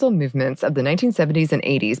environmental movements of the 1970s and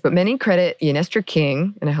 80s, but many credit Yenestra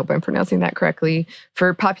King, and I hope I'm pronouncing that correctly,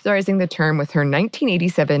 for popularizing the term with her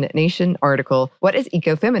 1987 Nation article, What is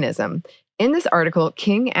Ecofeminism? In this article,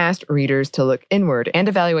 King asked readers to look inward and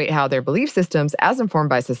evaluate how their belief systems, as informed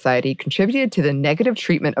by society, contributed to the negative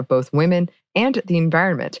treatment of both women and the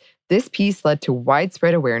environment. This piece led to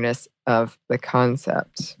widespread awareness of the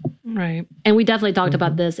concept. Right. And we definitely talked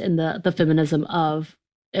about this in the feminism of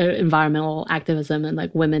environmental activism and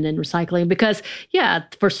women in recycling because,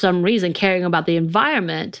 for some reason, caring about the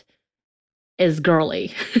environment is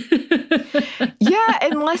girly. Yeah,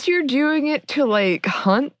 unless you're doing it to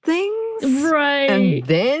hunt things. Right. And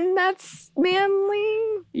then that's manly.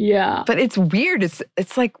 Yeah. But it's weird. It's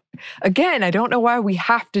again, I don't know why we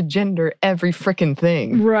have to gender every frickin'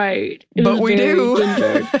 thing. Right. But we do.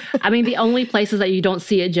 Gendered. I mean, the only places that you don't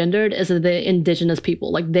see it gendered is the indigenous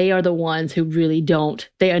people. They are the ones who really don't.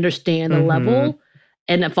 They understand the level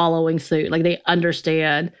and following suit. They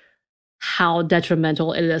understand how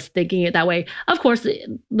detrimental it is thinking it that way. Of course,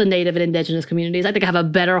 the Native and indigenous communities, I think, have a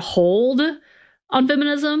better hold on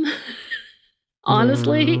feminism,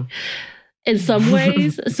 honestly, in some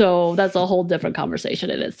ways. So that's a whole different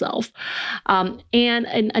conversation in itself.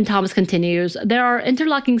 And Thomas continues, there are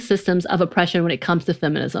interlocking systems of oppression when it comes to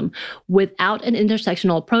feminism. Without an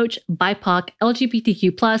intersectional approach, BIPOC,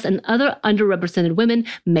 LGBTQ+, and other underrepresented women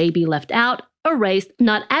may be left out, erased,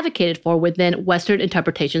 not advocated for within Western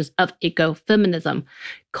interpretations of ecofeminism.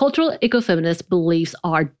 Cultural ecofeminist beliefs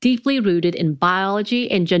are deeply rooted in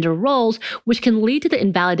biology and gender roles, which can lead to the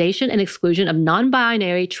invalidation and exclusion of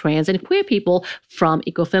non-binary, trans, and queer people from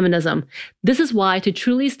ecofeminism. This is why, to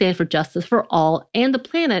truly stand for justice for all and the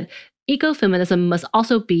planet, ecofeminism must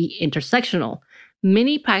also be intersectional.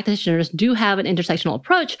 Many practitioners do have an intersectional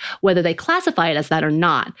approach, whether they classify it as that or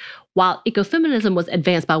not. While ecofeminism was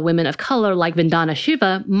advanced by women of color like Vandana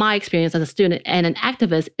Shiva, my experience as a student and an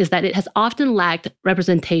activist is that it has often lacked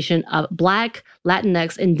representation of Black,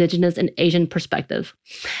 Latinx, Indigenous, and Asian perspective.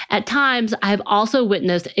 At times, I have also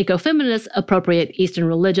witnessed ecofeminists appropriate Eastern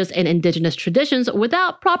religious and Indigenous traditions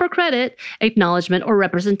without proper credit, acknowledgement, or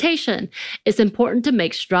representation. It's important to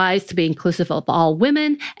make strides to be inclusive of all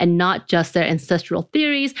women and not just their ancestral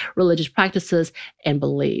theories, religious practices, and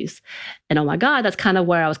beliefs. And oh my God, that's kind of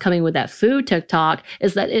where I was coming with that food TikTok,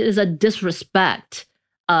 is that it is a disrespect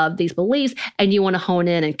of these beliefs, and you want to hone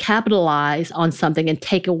in and capitalize on something and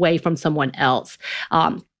take away from someone else.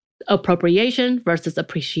 Appropriation versus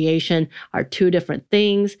appreciation are two different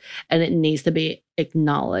things, and it needs to be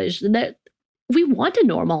acknowledged that we want to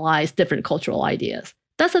normalize different cultural ideas.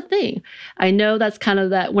 That's a thing. I know that's kind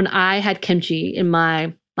of that when I had kimchi in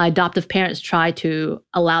my adoptive parents tried to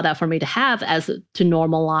allow that for me to have as to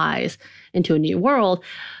normalize into a new world,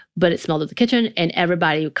 but it smelled at the kitchen and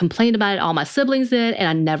everybody complained about it. All my siblings did, and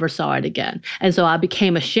I never saw it again. And so I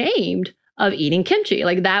became ashamed of eating kimchi.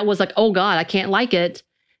 Like that was like, oh God, I can't like it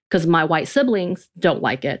because my white siblings don't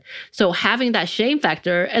like it. So having that shame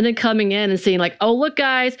factor and then coming in and seeing like, oh, look,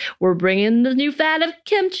 guys, we're bringing the new fad of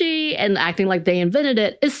kimchi and acting like they invented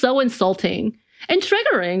it is so insulting and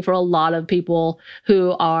triggering for a lot of people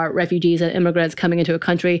who are refugees and immigrants coming into a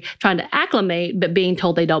country trying to acclimate, but being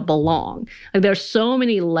told they don't belong. Like there's so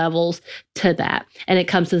many levels to that. And it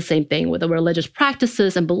comes to the same thing with the religious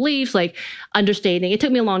practices and beliefs, like understanding. It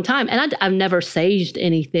took me a long time, and I've never saged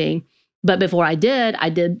anything. But before I did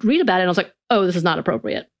read about it, and I was like, oh, this is not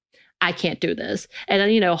appropriate. I can't do this. And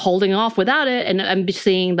then, holding off without it, and I'm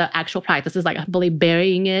seeing the actual practices, like I believe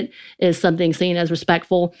burying it is something seen as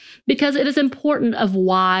respectful, because it is important of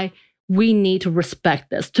why we need to respect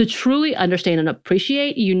this. To truly understand and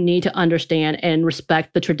appreciate, you need to understand and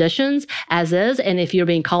respect the traditions as is. And if you're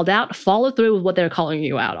being called out, follow through with what they're calling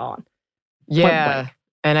you out on. Yeah.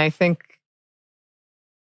 And I think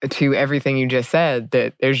to everything you just said,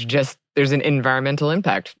 that there's an environmental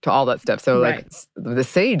impact to all that stuff. So like the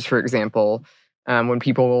sage, for example, when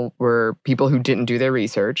people who didn't do their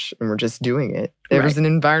research and were just doing it, there was an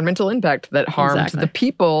environmental impact that harmed the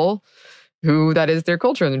people who that is their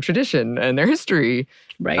culture and their tradition and their history.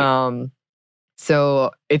 Right. So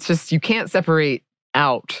it's just, you can't separate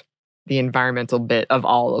out the environmental bit of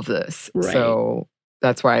all of this. Right. So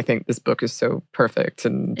that's why I think this book is so perfect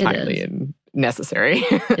and timely and necessary.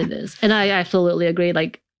 It is. And I absolutely agree.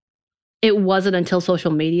 Like, it wasn't until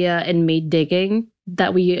social media and me digging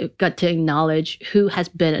that we got to acknowledge who has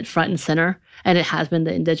been at front and center. And it has been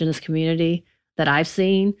the Indigenous community that I've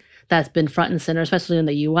seen that's been front and center, especially in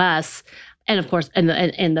the U.S., and of course, in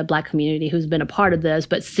the Black community who's been a part of this,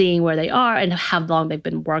 but seeing where they are and how long they've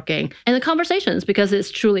been working. And the conversations, because it's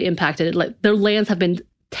truly impacted. Like, their lands have been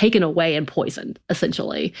taken away and poisoned,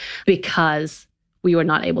 essentially, because we were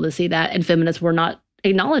not able to see that, and feminists were not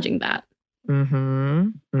acknowledging that.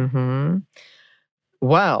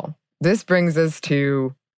 Well, this brings us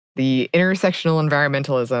to the intersectional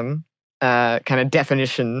environmentalism kind of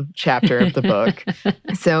definition chapter of the book.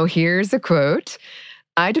 So here's a quote.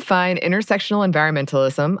 I define intersectional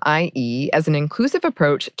environmentalism, i.e., as an inclusive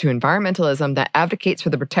approach to environmentalism that advocates for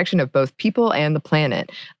the protection of both people and the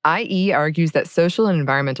planet, i.e., argues that social and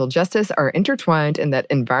environmental justice are intertwined and that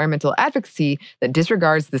environmental advocacy that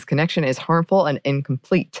disregards this connection is harmful and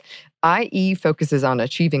incomplete, i.e., focuses on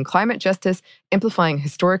achieving climate justice, amplifying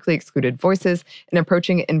historically excluded voices, and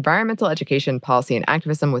approaching environmental education, policy, and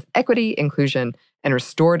activism with equity, inclusion, and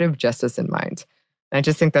restorative justice in mind. And I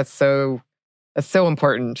just think that's so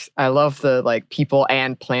important. I love the people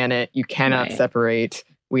and planet. You cannot separate.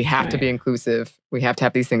 We have to be inclusive. We have to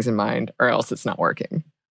have these things in mind, or else it's not working.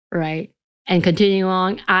 Right. And continuing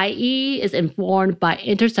along, IE is informed by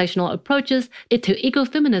intersectional approaches to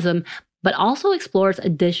ecofeminism, but also explores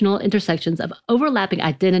additional intersections of overlapping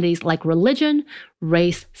identities like religion,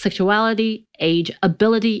 race, sexuality, age,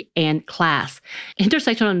 ability, and class.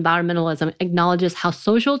 Intersectional environmentalism acknowledges how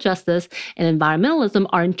social justice and environmentalism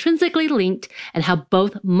are intrinsically linked and how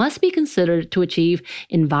both must be considered to achieve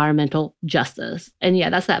environmental justice. And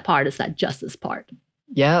yeah, that's that part. It's that justice part.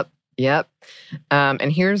 Yep.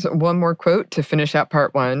 And here's one more quote to finish out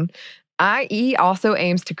part one. IE also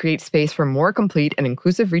aims to create space for more complete and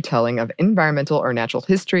inclusive retelling of environmental or natural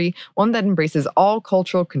history, one that embraces all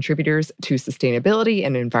cultural contributors to sustainability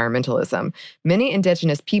and environmentalism. Many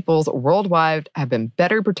Indigenous peoples worldwide have been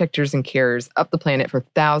better protectors and carers of the planet for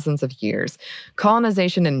thousands of years.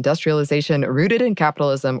 Colonization and industrialization rooted in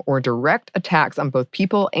capitalism or direct attacks on both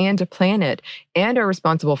people and planet and are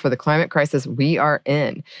responsible for the climate crisis we are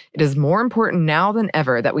in. It is more important now than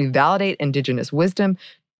ever that we validate Indigenous wisdom,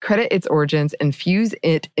 credit its origins, infuse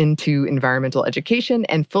it into environmental education,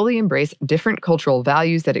 and fully embrace different cultural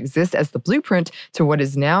values that exist as the blueprint to what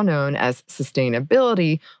is now known as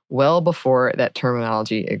sustainability, well before that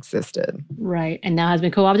terminology existed. Right. And now has been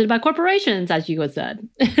co-opted by corporations, as you had said.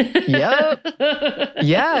 Yep.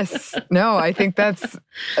 Yes. No, I think that's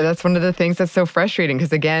one of the things that's so frustrating,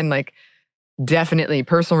 because again, definitely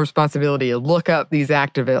personal responsibility. Look up these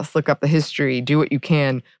activists, look up the history, do what you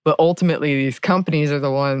can. But ultimately, these companies are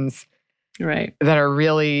the ones Right. that are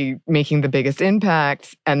really making the biggest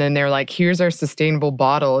impact. And then they're like, here's our sustainable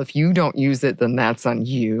bottle. If you don't use it, then that's on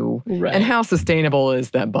you. Right. And how sustainable is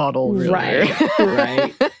that bottle really?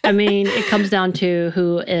 Right. I mean, it comes down to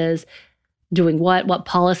who is doing what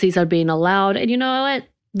policies are being allowed. And you know what?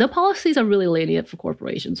 The policies are really lenient for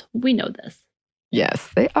corporations. We know this. Yes,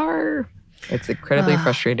 they are. It's incredibly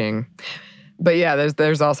frustrating. But yeah,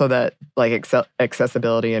 there's also that like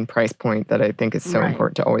accessibility and price point that I think is so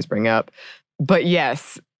important to always bring up. But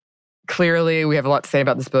yes, clearly we have a lot to say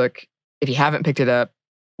about this book. If you haven't picked it up,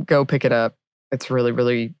 go pick it up. It's really,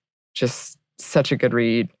 really just such a good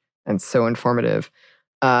read and so informative.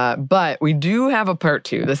 But we do have a part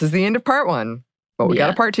 2. This is the end of part 1, but we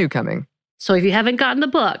got a part 2 coming. So if you haven't gotten the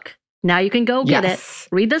book, now you can go get it,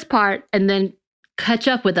 read this part, and then catch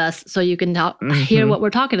up with us so you can hear what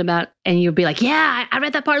we're talking about. And you'll be like, yeah, I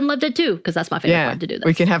read that part and loved it too. Because that's my favorite part to do this.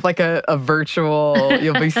 We can have like a virtual,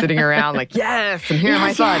 you'll be sitting around like, yes, and here are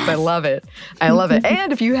my thoughts. I love it. I love it.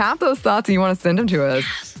 And if you have those thoughts and you want to send them to us,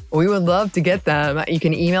 we would love to get them. You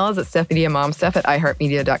can email us at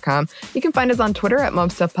StephanieMomStuff@iHeartMedia.com. You can find us on Twitter at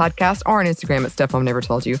MomStuffPodcast or on Instagram at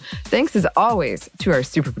StuffMomNeverToldYou. Thanks as always to our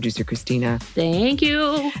super producer, Christina. Thank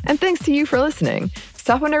you. And thanks to you for listening.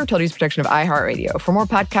 Stuff Mom Never Told You is a production of iHeartRadio. For more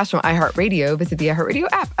podcasts from iHeartRadio, visit the iHeartRadio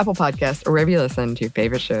app, Apple Podcasts, or wherever you listen to your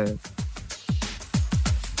favorite shows.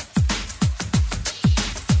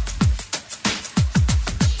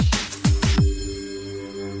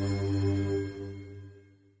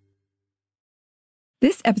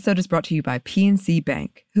 This episode is brought to you by PNC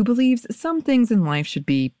Bank, who believes some things in life should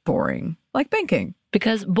be boring, like banking.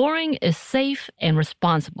 Because boring is safe and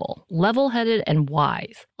responsible, level-headed and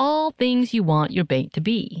wise. All things you want your bank to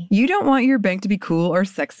be. You don't want your bank to be cool or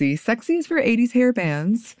sexy. Sexy is for 80s hair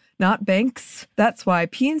bands, not banks. That's why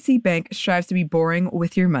PNC Bank strives to be boring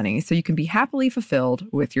with your money so you can be happily fulfilled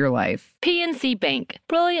with your life. PNC Bank,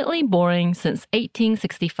 brilliantly boring since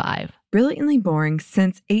 1865. Brilliantly Boring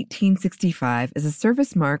Since 1865 is a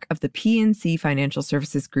service mark of the PNC Financial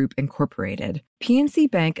Services Group, Incorporated.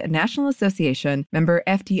 PNC Bank, a National Association, member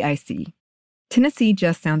FDIC. Tennessee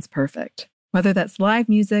just sounds perfect. Whether that's live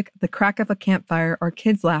music, the crack of a campfire, or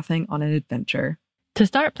kids laughing on an adventure. To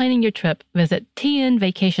start planning your trip, visit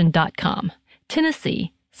tnvacation.com.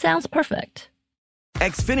 Tennessee sounds perfect.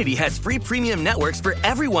 Xfinity has free premium networks for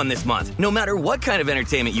everyone this month, no matter what kind of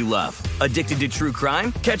entertainment you love. Addicted to true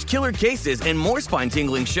crime? Catch killer cases and more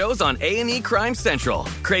spine-tingling shows on A&E Crime Central.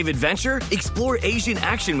 Crave adventure? Explore Asian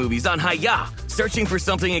action movies on Hi-YAH. Searching for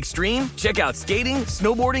something extreme? Check out skating,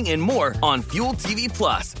 snowboarding, and more on Fuel TV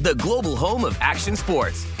Plus, the global home of action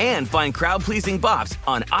sports. And find crowd-pleasing bops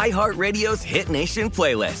on iHeartRadio's Hit Nation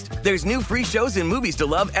playlist. There's new free shows and movies to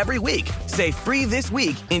love every week. Say free this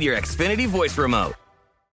week in your Xfinity voice remote.